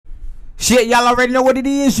Shit, y'all already know what it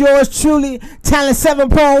is. Yours truly, Talent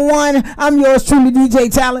 7.1. I'm yours truly,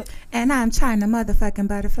 DJ Talent. And I'm China motherfucking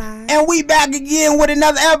Butterfly. And we back again with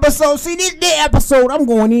another episode. See, this episode, I'm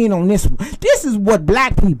going in on this one. This is what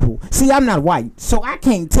black people... See, I'm not white, so I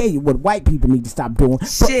can't tell you what white people need to stop doing.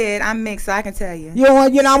 Shit, I'm mixed, so I can tell you. You know,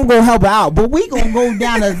 I'm going to help her out. But we going to go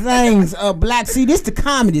down the things of black... See, this the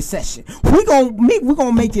comedy session. We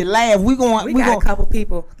gonna make you laugh. We got a couple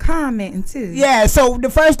people commenting, too. Yeah, so the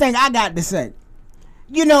first thing I got to say...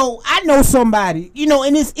 You know, I know somebody, you know,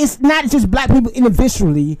 and it's not just black people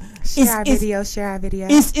individually. Share our video.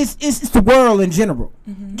 It's the world in general.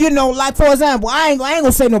 Mm-hmm. You know, like for example, I ain't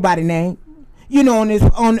gonna say nobody's name, you know,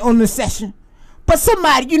 on this session. But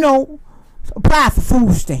somebody, you know, applied for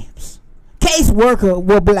food stamps. Case worker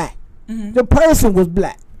was black. Mm-hmm. The person was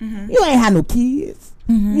black. Mm-hmm. You ain't had no kids.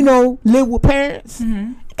 Mm-hmm. You know, live with parents.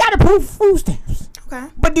 Mm-hmm. Got approved for food stamps. Okay.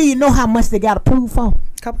 But do you know how much they got approved for?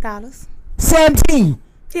 Couple dollars. 17.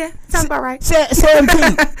 Yeah, sounds about right.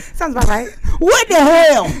 17. Sounds about right. What the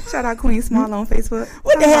hell? Shout out Queen Small on Facebook.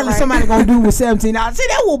 What the hell is somebody gonna do with $17? See,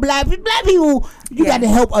 that what black people. You got to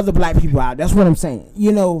help other black people out. That's what I'm saying.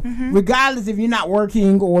 You know, regardless if you're not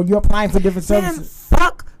working or you're applying for different services.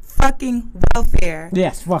 Fuck fucking welfare.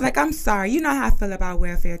 Yes, fuck. Like, I'm sorry. You know how I feel about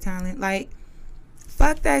welfare, Talent. Like,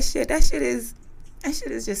 fuck that shit. That shit is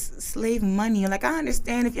just slave money. Like, I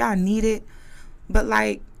understand if y'all need it, but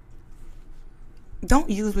like,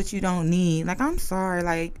 don't use what you don't need. Like, I'm sorry.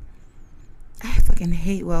 Like, I fucking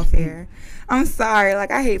hate welfare. I'm sorry.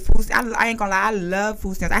 Like, I hate food stamps. I ain't gonna lie. I love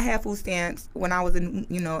food stamps. I had food stamps when I was a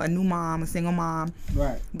new mom, a single mom.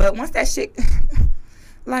 Right. But once that shit,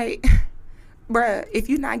 like, bruh, if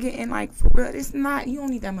you're not getting, like, food, bruh, it's not, you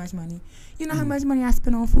don't need that much money. You know how much money I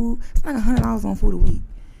spend on food? It's like $100 on food a week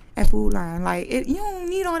at Food Line. Like, you don't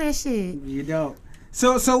need all that shit. You don't.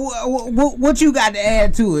 So what you got to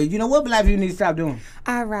add to it? You know, what black people need to stop doing?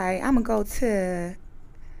 All right, I'm going to go to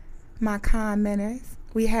my commenters.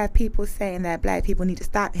 We have people saying that black people need to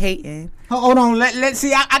stop hating. Hold on, let's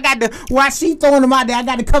see. I got to, while she throwing them out there, I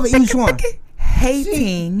got to cover each one.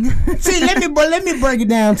 Hating. See, let me break it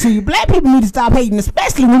down to you. Black people need to stop hating,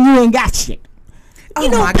 especially when you ain't got shit. Oh, you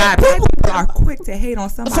know, my God, people are quick to hate on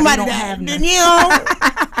somebody who don't have nothing. You know,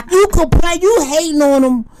 you complain, you hating on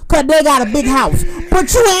them because they got a big house,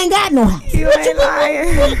 but you ain't got no house. You ain't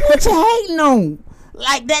lying. What you hating on?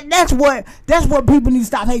 Like, that's what people need to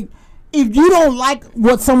stop hating. If you don't like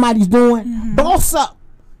what somebody's doing, boss up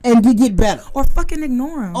and get better. Or fucking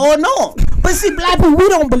ignore them. Or no. But see, black people, we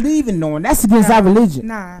don't believe in knowing. That's against our religion.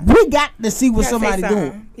 Nah. We got to see what somebody's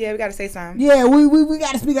doing. Yeah, we got to say something. Yeah, we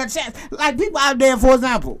got to speak our chance. Like people out there, for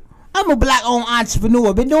example, I'm a black-owned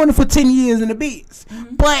entrepreneur. Been doing it for 10 years in the biz.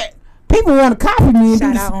 But people want to copy me.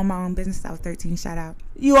 Shout out on my own business. I was 13. Shout out.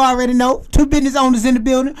 You already know. 2 business owners in the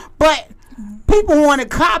building. But people want to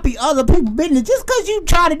copy other people's business. Just because you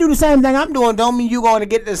try to do the same thing I'm doing don't mean you're going to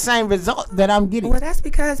get the same result that I'm getting. Well, that's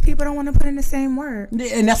because people don't want to put in the same work.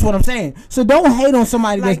 And that's what I'm saying. So don't hate on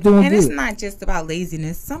somebody that's doing good. And it's not just about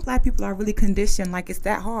laziness. Some black people are really conditioned like it's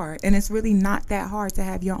that hard. And it's really not that hard to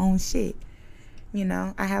have your own shit. You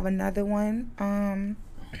know, I have another one.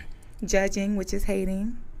 Judging, which is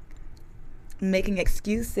hating. Making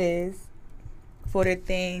excuses for the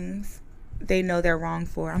things they know they're wrong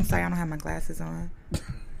for. I'm sorry, I don't have my glasses on.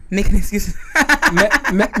 Making excuses.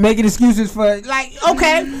 Making excuses for, like,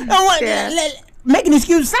 okay. Making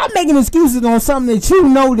excuses. Stop making excuses on something that you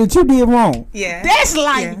know that you did wrong. Yeah. That's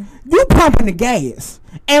like you pumping the gas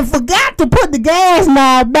and forgot to put the gas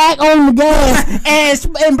knob back on the gas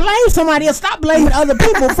and blame somebody else. Stop blaming other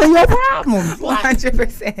people for your problems.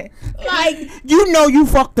 100%. Like, you know you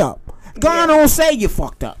fucked up. God don't say you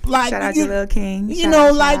fucked up. Like, shout out to Lil King. You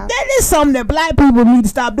know, like, that is something that black people need to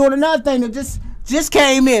stop doing. Another thing that just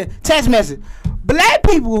came in, text message. Black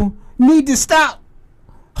people need to stop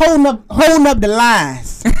holding up the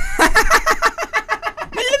lines.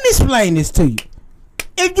 Let me explain this to you.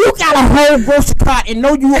 If you got a whole grocery cart and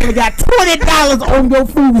know you only got $20 on your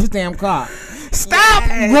food stamp card, stop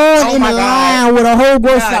going in the line with a whole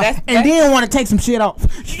grocery cart and then want to take some shit off.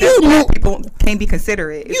 You know, people can't be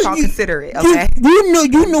considerate. It's called considerate, okay? You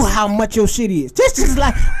know how much your shit is. Just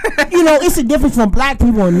like, you know, it's a difference from black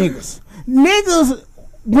people and niggas. Niggas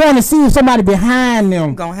want to see if somebody behind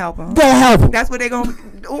them gonna help them. That's what they gonna.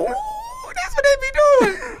 Ooh, that's what they be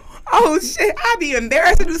doing. Oh shit, I'd be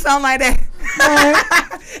embarrassed to do something like that.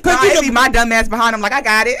 Cause be my dumb ass behind them like I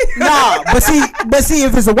got it. No, but see,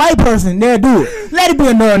 if it's a white person, they'll do it. Let it be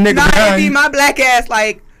another nigga. It'd be my black ass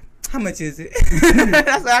like, How much is it?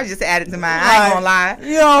 That's what I just added to mine. I ain't gonna lie.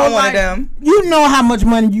 You know, I'm one like, of them. you know how much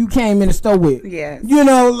money you came in the store with. Yes. You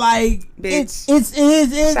know, like Bitch.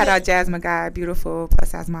 It's Shout out Jasmine Guy, beautiful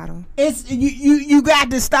plus size model. It's you got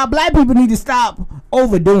to stop. Black people need to stop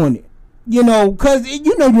overdoing it. You know, cause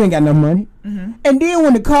you know you ain't got no money. Mm-hmm. And then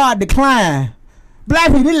when the card decline, black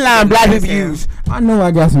people, this line black people use. I know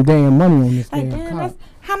I got some damn money on this Like, damn card.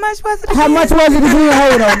 how much was it? How much was it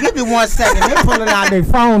again? Hold on, give me 1 second. They pulling out their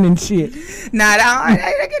phone and shit. Nah,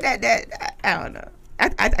 I get that. I don't know.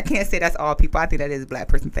 I can't say that's all people. I think that is a black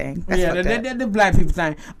person thing. That's Yeah, the black people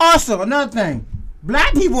thing. Also, another thing,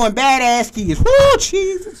 black people and badass kids. Woo,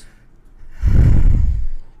 Jesus.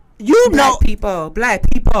 You know, black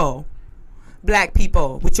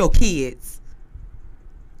people with your kids.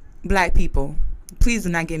 Black people. Please do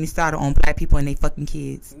not get me started on black people and they fucking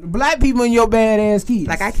kids. black people and your badass kids.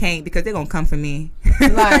 Like, I can't because they're going to come for me.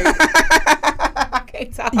 Like, I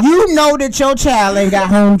can't talk. you know that your child ain't got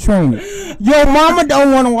home training. Your mama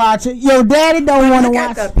don't want to watch it. Your daddy don't want to Look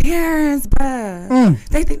watch at it. the parents, bruh.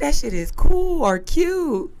 They think that shit is cool or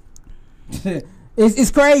cute.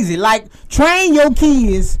 It's crazy. Like, train your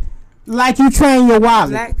kids like you train your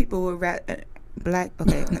wallet. Black people would rather...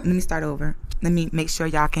 Okay, let me start over. Let me make sure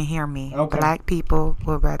y'all can hear me. Okay. Black people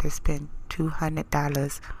would rather spend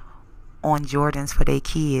 $200 on Jordans for their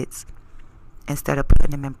kids instead of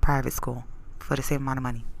putting them in private school for the same amount of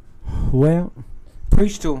money. Well,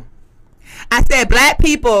 preach to them. I said black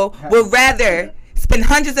people would rather spend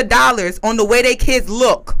hundreds of dollars on the way their kids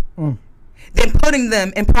look than putting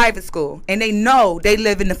them in private school. And they know they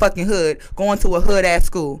live in the fucking hood, going to a hood ass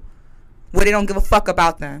school where they don't give a fuck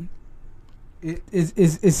about them.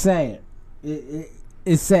 It's sad.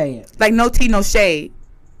 It's sad. Like, no tea, no shade.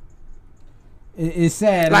 It's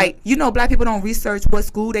sad. Like, you know, black people don't research what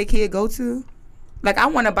school their kid go to. Like, I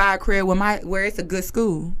want to buy a crib where it's a good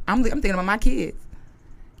school. I'm thinking about my kids.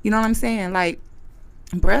 You know what I'm saying? Like,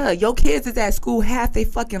 bruh, your kids is at school half their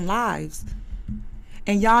fucking lives.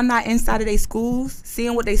 And y'all not inside of their schools,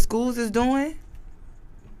 seeing what their schools is doing.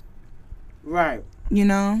 Right. You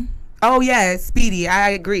know? Oh, yeah, Speedy, I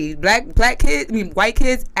agree. White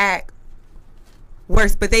kids act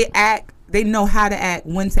worse, but they know how to act,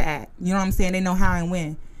 when to act. You know what I'm saying? They know how and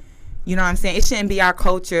when. You know what I'm saying? It shouldn't be our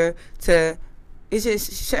culture it's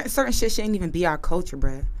just, certain shit shouldn't even be our culture,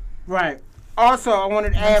 bruh. Right. Also, I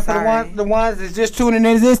wanted to add for sorry. the ones that's just tuning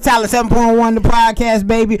in. This is Tyler 7.1, the podcast,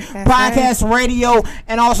 baby. That's Podcast, radio,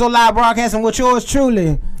 and also live broadcasting with yours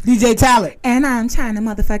truly, DJ Talent. And I'm China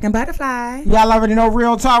motherfucking Butterfly. Y'all already know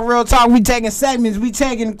real talk. We taking segments. We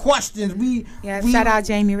taking questions. We shout out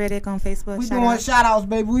Jamie Riddick on Facebook. We doing shout outs,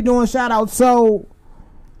 baby. We doing shout outs. So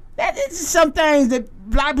that is some things that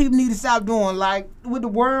black people need to stop doing. Like with the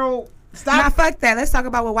world, stop. Nah, fuck that. Let's talk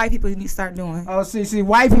about what white people need to start doing. Oh, see,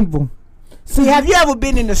 white people. See, have you ever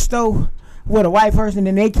been in the store with a white person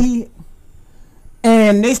and they kid,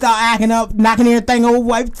 and they start acting up, knocking everything over?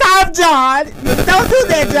 White, stop, John! Don't do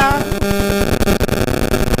that, John.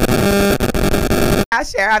 I'll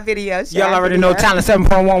share our videos. Y'all already know Talent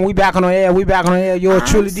 7.1. We back on the air. Yours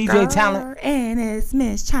truly, DJ Talent. And it's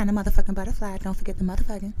Miss China motherfucking Butterfly. Don't forget the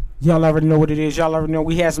motherfucking. Y'all already know what it is. Y'all already know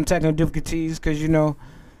we had some technical difficulties because, you know,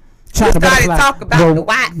 China started talking about the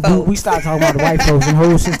white folks. We started talking about the white folks and the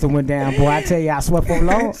whole system went down. Boy, I tell you, I swept for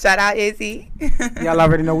long. Shout out Izzy. Y'all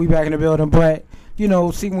already know we back in the building. But, you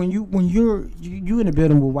know, see, when you're in the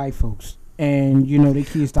building with white folks and, you know, their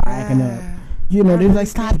kids start acting up, you know, they're like,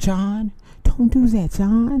 stop, John. Don't do that,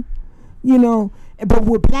 John. You know, but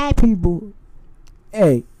with black people,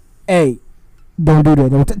 hey, don't do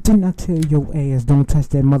that. Didn't I tell your ass don't touch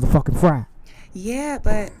that motherfucking fry? Yeah,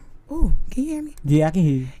 but... Ooh, can you hear me? Yeah, I can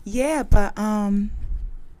hear you. Yeah, but I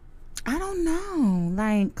don't know.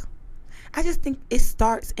 Like, I just think it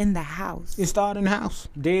starts in the house. It starts in the house.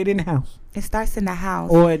 Dead in the house. It starts in the house.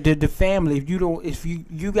 Or the family. If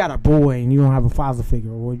you got a boy and you don't have a father figure,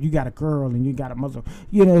 or you got a girl and you got a mother,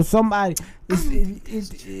 you know, somebody.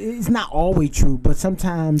 It's not always true, but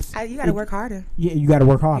sometimes you gotta work harder. Yeah, you gotta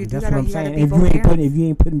work harder. That's what I'm saying. If you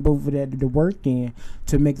ain't putting both of that the work in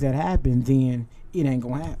to make that happen, then it ain't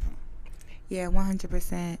gonna happen. Yeah,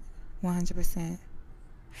 100%. 100%.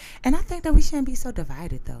 And I think that we shouldn't be so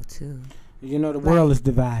divided, though, too. You know, the world is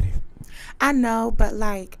divided. I know, but,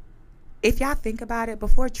 like, if y'all think about it,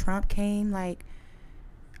 before Trump came, like,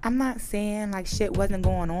 I'm not saying, like, shit wasn't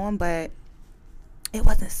going on, but it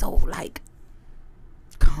wasn't so, like,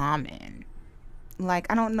 common.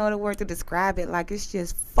 Like, I don't know the word to describe it. Like, it's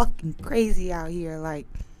just fucking crazy out here. Like,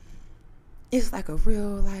 it's like a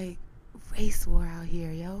real, like, race war out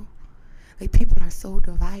here, yo. Like, people are so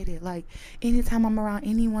divided. Like, anytime I'm around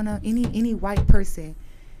any white person,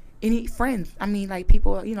 any friends. I mean, like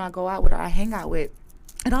people, you know, I go out with or I hang out with,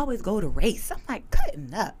 and always go to race. I'm like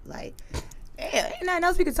cutting up. Like, damn, ain't nothing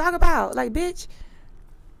else we could talk about. Like, bitch,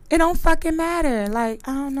 it don't fucking matter. Like,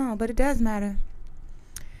 I don't know, but it does matter.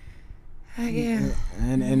 Yeah.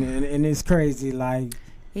 And it's crazy. Like,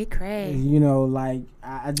 it crazy. You know, like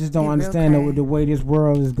I just don't understand the way this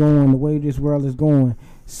world is going.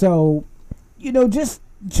 So, you know, just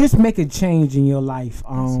make a change in your life.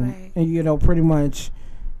 Right. And you know, pretty much,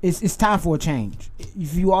 it's time for a change.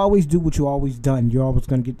 If you always do what you always done, you're always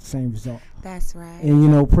gonna get the same result. That's right. And you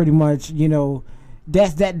know, pretty much, you know,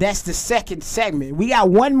 that's the second segment. We got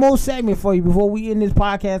one more segment for you before we end this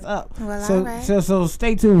podcast up. Well, so all right. so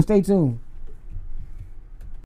stay tuned.